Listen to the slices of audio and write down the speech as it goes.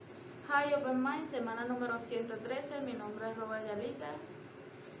Hive Open Mic, semana número 113. Mi nombre es Yalita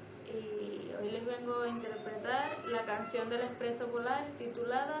y hoy les vengo a interpretar la canción del Expreso Polar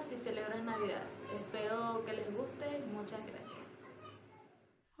titulada Si celebras Navidad. Espero que les guste y muchas gracias.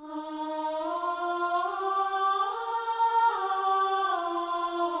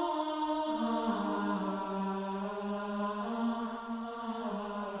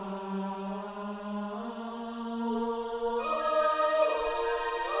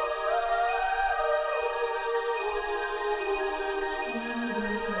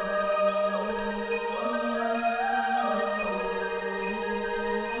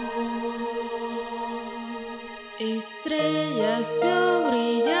 Estrellas veo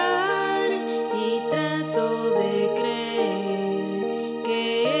brillar y trato de creer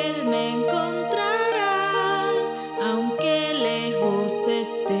que Él me encontrará, aunque lejos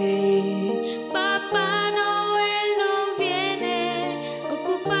esté. Papá Noel no viene,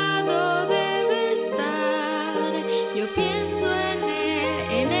 ocupado debe estar. Yo pienso en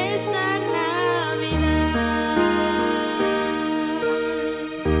Él en esta Navidad.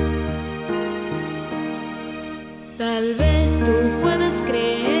 Tal vez tú puedas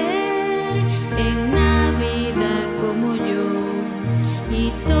creer en Navidad como yo,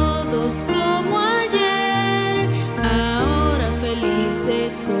 y todos como ayer, ahora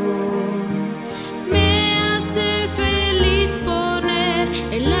felices son. Me hace feliz poner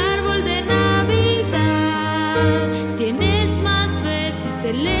el árbol de Navidad. Tienes más fe si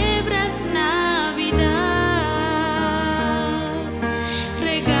celebras Navidad.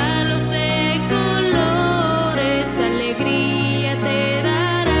 Regalos de colores, alegría te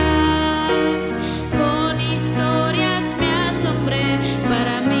dará. Con historias me asombré,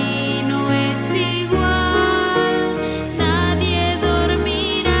 para mí no es igual. Nadie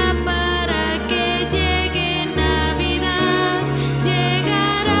dormirá para que llegue Navidad.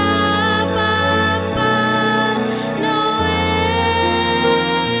 Llegará Papá Noel.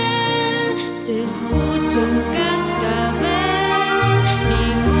 Se escucha un cascabel,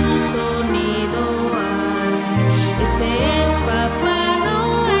 ningún sonido hay. Ese es Papá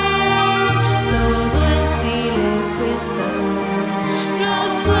Noel, todo en silencio está. Los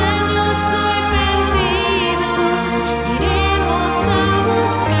sueños hoy perdidos iremos a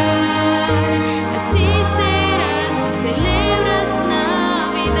buscar. Así será si celebras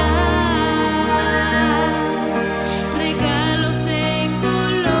Navidad. Regalos en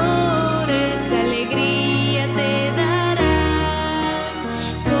colores, alegría te dará.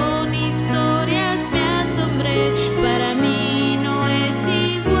 Con historias me asombré, para mí no es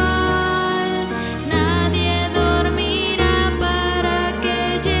igual. Nadie dormirá para que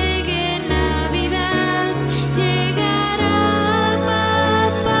llegue Navidad. Llegará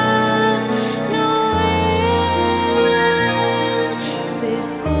Papá Noel. Se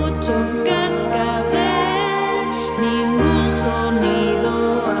escucha un cascabel, ningún sonido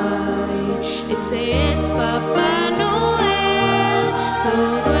hay. Ese es Papá Noel,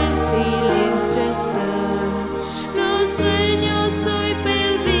 todo en silencio está. Los sueños hoy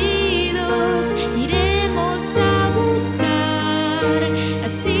perdidos iremos a buscar.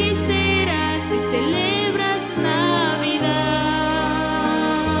 Así será si celebras Navidad.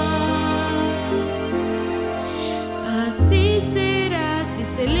 Así será si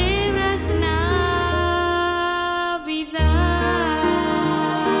celebras Navidad.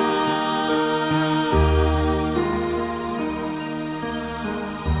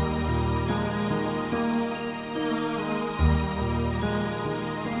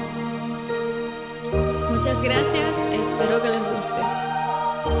 Muchas gracias, espero que les guste.